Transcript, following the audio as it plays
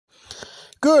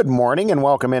Good morning and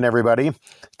welcome in, everybody.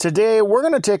 Today, we're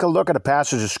going to take a look at a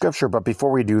passage of Scripture, but before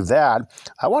we do that,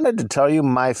 I wanted to tell you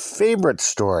my favorite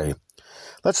story.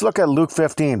 Let's look at Luke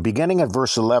 15, beginning at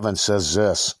verse 11, says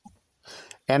this.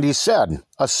 And he said,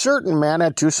 A certain man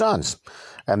had 2 sons,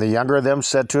 and the younger of them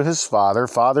said to his father,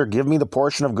 Father, give me the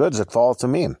portion of goods that falleth to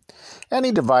me. And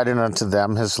he divided unto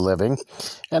them his living.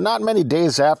 And not many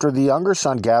days after, the younger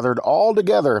son gathered all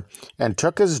together, and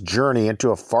took his journey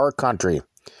into a far country,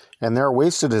 and there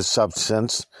wasted his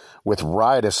substance with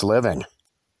riotous living.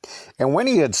 And when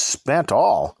he had spent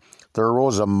all, there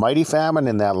arose a mighty famine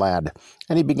in that land,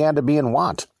 and he began to be in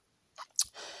want.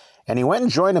 And he went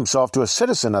and joined himself to a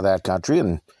citizen of that country,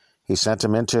 and he sent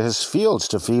him into his fields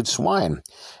to feed swine.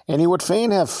 And he would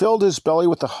fain have filled his belly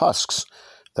with the husks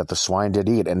that the swine did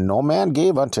eat, and no man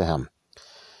gave unto him.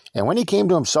 And when he came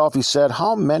to himself, he said,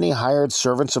 How many hired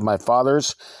servants of my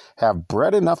father's have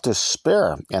bread enough to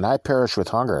spare, and I perish with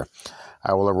hunger?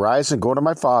 I will arise and go to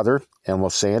my father, and will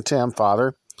say unto him,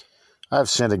 Father, I have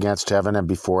sinned against heaven and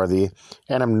before thee,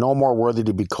 and am no more worthy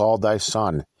to be called thy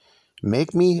son.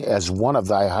 Make me as one of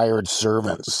thy hired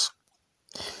servants.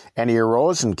 And he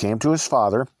arose and came to his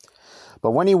father.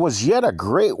 But when he was yet a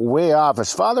great way off,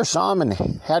 his father saw him and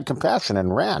had compassion,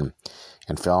 and ran,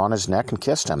 and fell on his neck and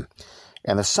kissed him.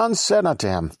 And the son said unto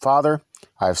him, Father,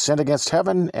 I have sinned against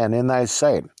heaven and in thy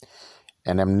sight,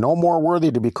 and am no more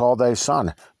worthy to be called thy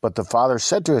son. But the father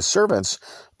said to his servants,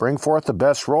 Bring forth the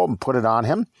best robe, and put it on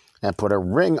him, and put a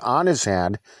ring on his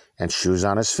hand, and shoes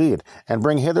on his feet, and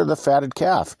bring hither the fatted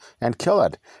calf, and kill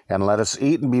it, and let us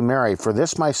eat and be merry. For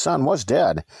this my son was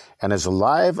dead, and is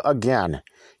alive again.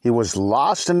 He was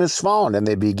lost and is found, and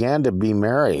they began to be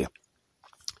merry.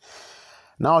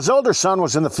 Now his elder son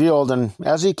was in the field, and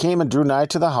as he came and drew nigh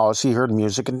to the house, he heard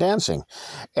music and dancing.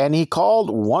 And he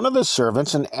called one of the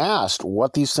servants, and asked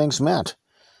what these things meant.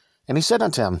 And he said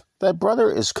unto him, Thy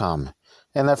brother is come,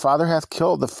 and thy father hath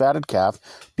killed the fatted calf,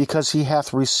 because he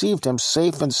hath received him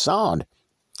safe and sound.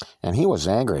 And he was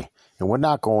angry, and would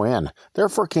not go in.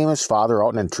 Therefore came his father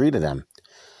out and entreated him.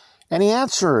 And he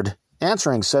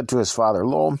answering said to his father,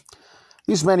 Lo,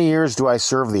 these many years do I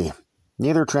serve thee,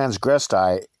 neither transgressed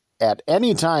I at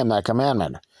any time thy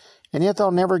commandment, and yet thou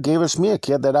never gavest me a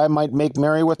kid that I might make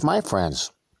merry with my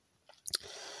friends.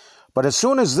 But as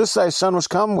soon as this thy son was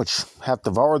come, which hath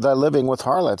devoured thy living with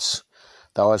harlots,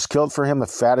 thou hast killed for him the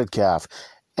fatted calf.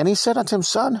 And he said unto him,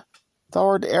 Son, thou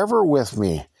art ever with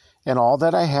me, and all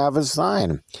that I have is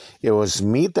thine. It was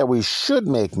meet that we should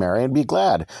make merry and be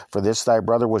glad, for this thy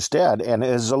brother was dead, and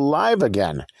is alive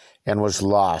again, and was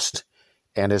lost,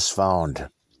 and is found.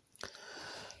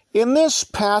 In this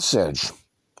passage,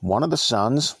 one of the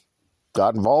sons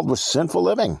got involved with sinful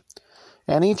living,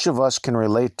 and each of us can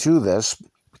relate to this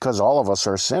because all of us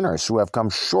are sinners who have come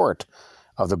short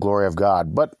of the glory of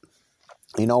God. But,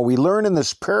 we learn in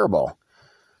this parable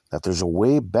that there's a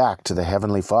way back to the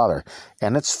Heavenly Father,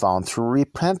 and it's found through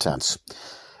repentance.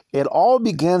 It all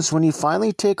begins when you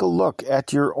finally take a look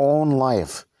at your own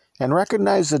life and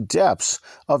recognize the depths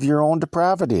of your own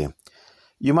depravity.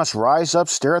 You must rise up,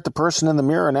 stare at the person in the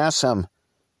mirror, and ask them,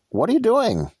 What are you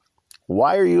doing?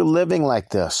 Why are you living like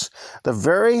this? The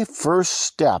very first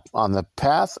step on the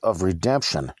path of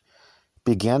redemption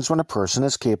begins when a person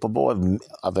is capable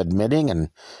of admitting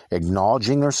and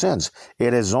acknowledging their sins.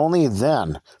 It is only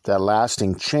then that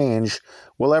lasting change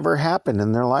will ever happen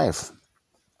in their life.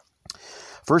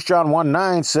 1 John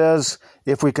 1:9 says,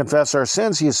 If we confess our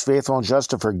sins, he is faithful and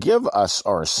just to forgive us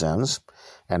our sins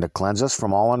and to cleanse us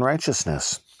from all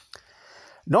unrighteousness.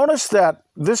 Notice that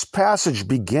this passage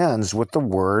begins with the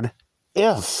word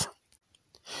if.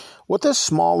 What this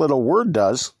small little word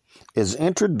does is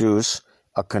introduce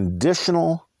a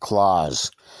conditional clause,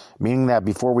 meaning that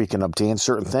before we can obtain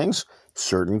certain things,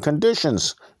 certain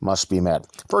conditions must be met.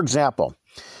 For example,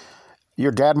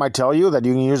 your dad might tell you that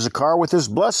you can use the car with his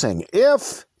blessing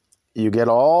if you get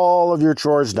all of your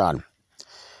chores done.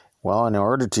 Well, in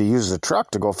order to use the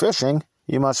truck to go fishing,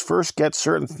 you must first get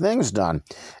certain things done.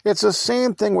 It's the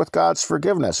same thing with God's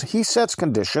forgiveness. He sets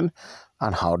condition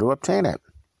on how to obtain it.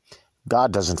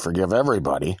 God doesn't forgive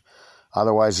everybody.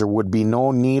 Otherwise, there would be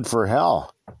no need for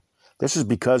hell. This is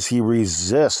because he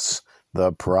resists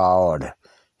the proud.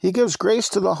 He gives grace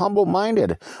to the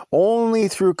humble-minded. Only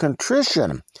through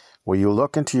contrition will you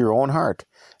look into your own heart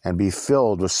and be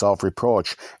filled with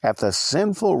self-reproach at the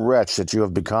sinful wretch that you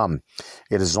have become.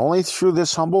 It is only through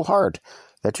this humble heart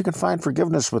that you can find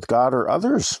forgiveness with God or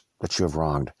others that you have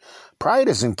wronged. Pride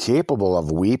is incapable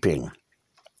of weeping,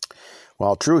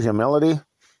 while true humility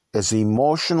is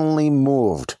emotionally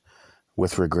moved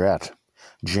with regret.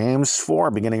 James 4,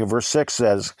 beginning of verse 6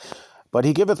 says, But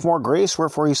he giveth more grace,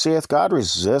 wherefore he saith, God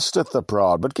resisteth the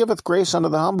proud, but giveth grace unto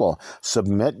the humble.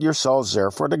 Submit yourselves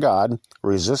therefore to God,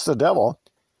 resist the devil,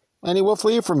 and he will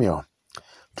flee from you.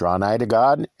 Draw nigh to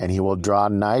God, and he will draw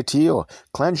nigh to you.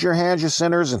 Cleanse your hands, you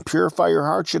sinners, and purify your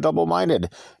hearts, you double-minded.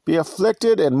 Be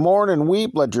afflicted, and mourn, and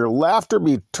weep. Let your laughter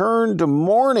be turned to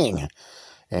mourning,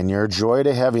 and your joy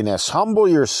to heaviness. Humble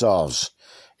yourselves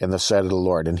in the sight of the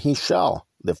Lord, and he shall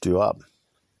lift you up.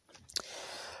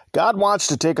 God wants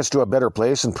to take us to a better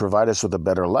place and provide us with a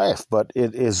better life, but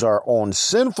it is our own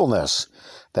sinfulness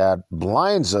that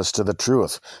blinds us to the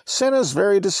truth. Sin is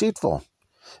very deceitful.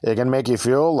 It can make you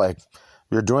feel like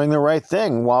you're doing the right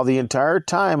thing, while the entire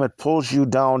time it pulls you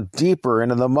down deeper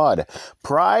into the mud.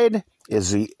 Pride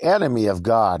is the enemy of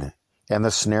God and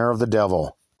the snare of the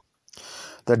devil.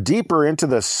 The deeper into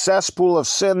the cesspool of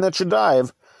sin that you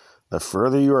dive, the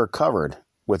further you are covered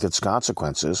with its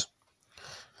consequences.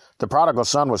 The prodigal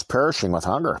son was perishing with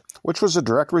hunger, which was a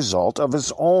direct result of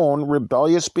his own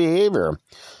rebellious behavior.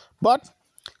 But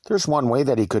there's one way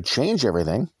that he could change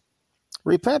everything: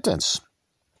 repentance.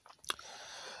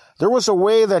 There was a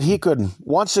way that he could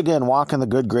once again walk in the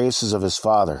good graces of his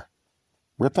Father: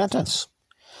 repentance.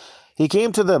 He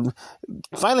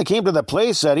finally came to the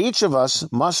place that each of us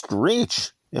must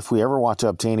reach if we ever want to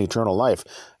obtain eternal life: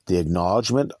 the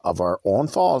acknowledgement of our own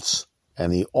faults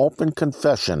and the open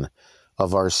confession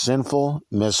of our sinful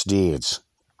misdeeds.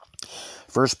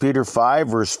 1 Peter 5,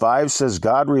 verse 5 says,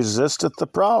 God resisteth the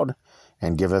proud,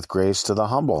 and giveth grace to the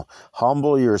humble.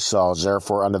 Humble yourselves,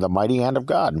 therefore, under the mighty hand of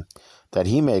God, that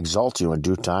he may exalt you in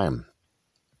due time.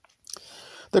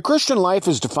 The Christian life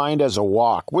is defined as a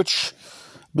walk, which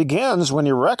begins when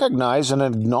you recognize and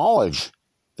acknowledge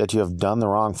that you have done the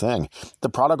wrong thing. The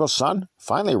prodigal son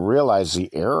finally realized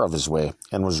the error of his way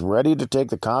and was ready to take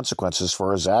the consequences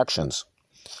for his actions.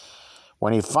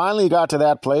 When he finally got to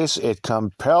that place, it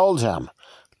compelled him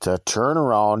to turn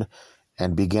around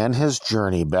and begin his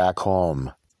journey back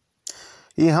home.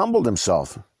 He humbled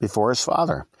himself before his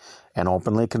father and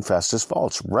openly confessed his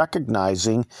faults.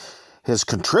 Recognizing his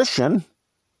contrition,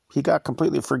 he got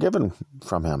completely forgiven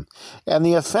from him. And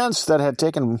the offense that had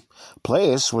taken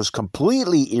place was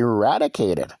completely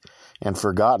eradicated and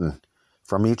forgotten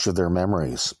from each of their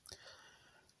memories.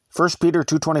 1 Peter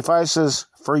 2:25 says,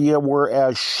 For ye were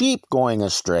as sheep going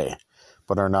astray,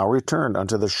 but are now returned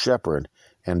unto the shepherd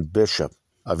and bishop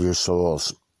of your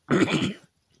souls.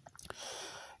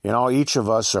 Each of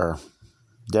us are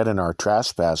dead in our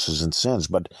trespasses and sins,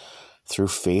 but through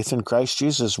faith in Christ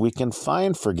Jesus, we can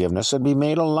find forgiveness and be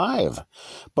made alive.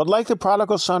 But like the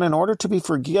prodigal son, in order to be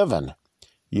forgiven,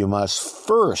 you must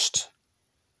first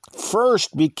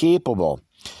be capable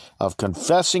of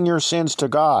confessing your sins to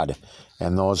God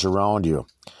and those around you.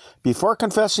 Before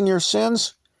confessing your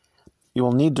sins, you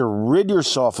will need to rid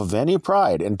yourself of any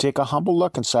pride and take a humble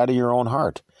look inside of your own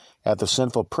heart at the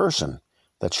sinful person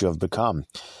that you have become.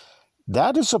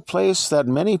 That is a place that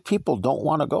many people don't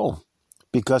want to go,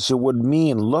 because it would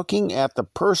mean looking at the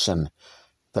person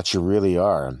that you really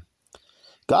are.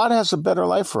 God has a better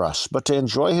life for us, but to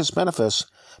enjoy his benefits,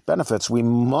 we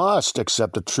must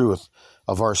accept the truth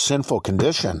of our sinful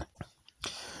condition.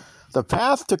 The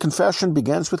path to confession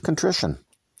begins with contrition,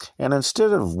 and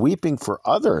instead of weeping for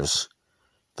others,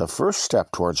 the first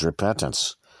step towards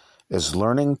repentance is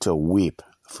learning to weep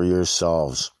for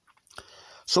yourselves.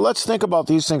 So let's think about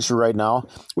these things for right now.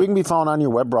 We can be found on your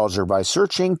web browser by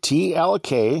searching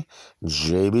tlkjbc,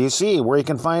 where you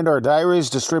can find our diaries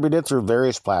distributed through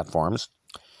various platforms.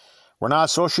 We're not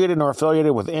associated nor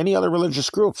affiliated with any other religious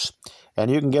groups, and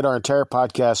you can get our entire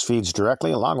podcast feeds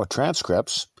directly along with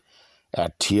transcripts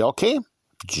at tlkjbc.com.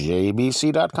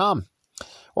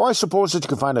 Or I suppose that you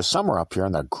can find us somewhere up here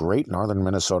in the great northern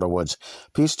Minnesota woods.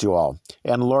 Peace to you all,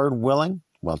 and Lord willing,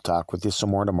 we'll talk with you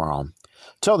some more tomorrow.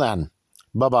 Till then,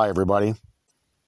 bye-bye, everybody.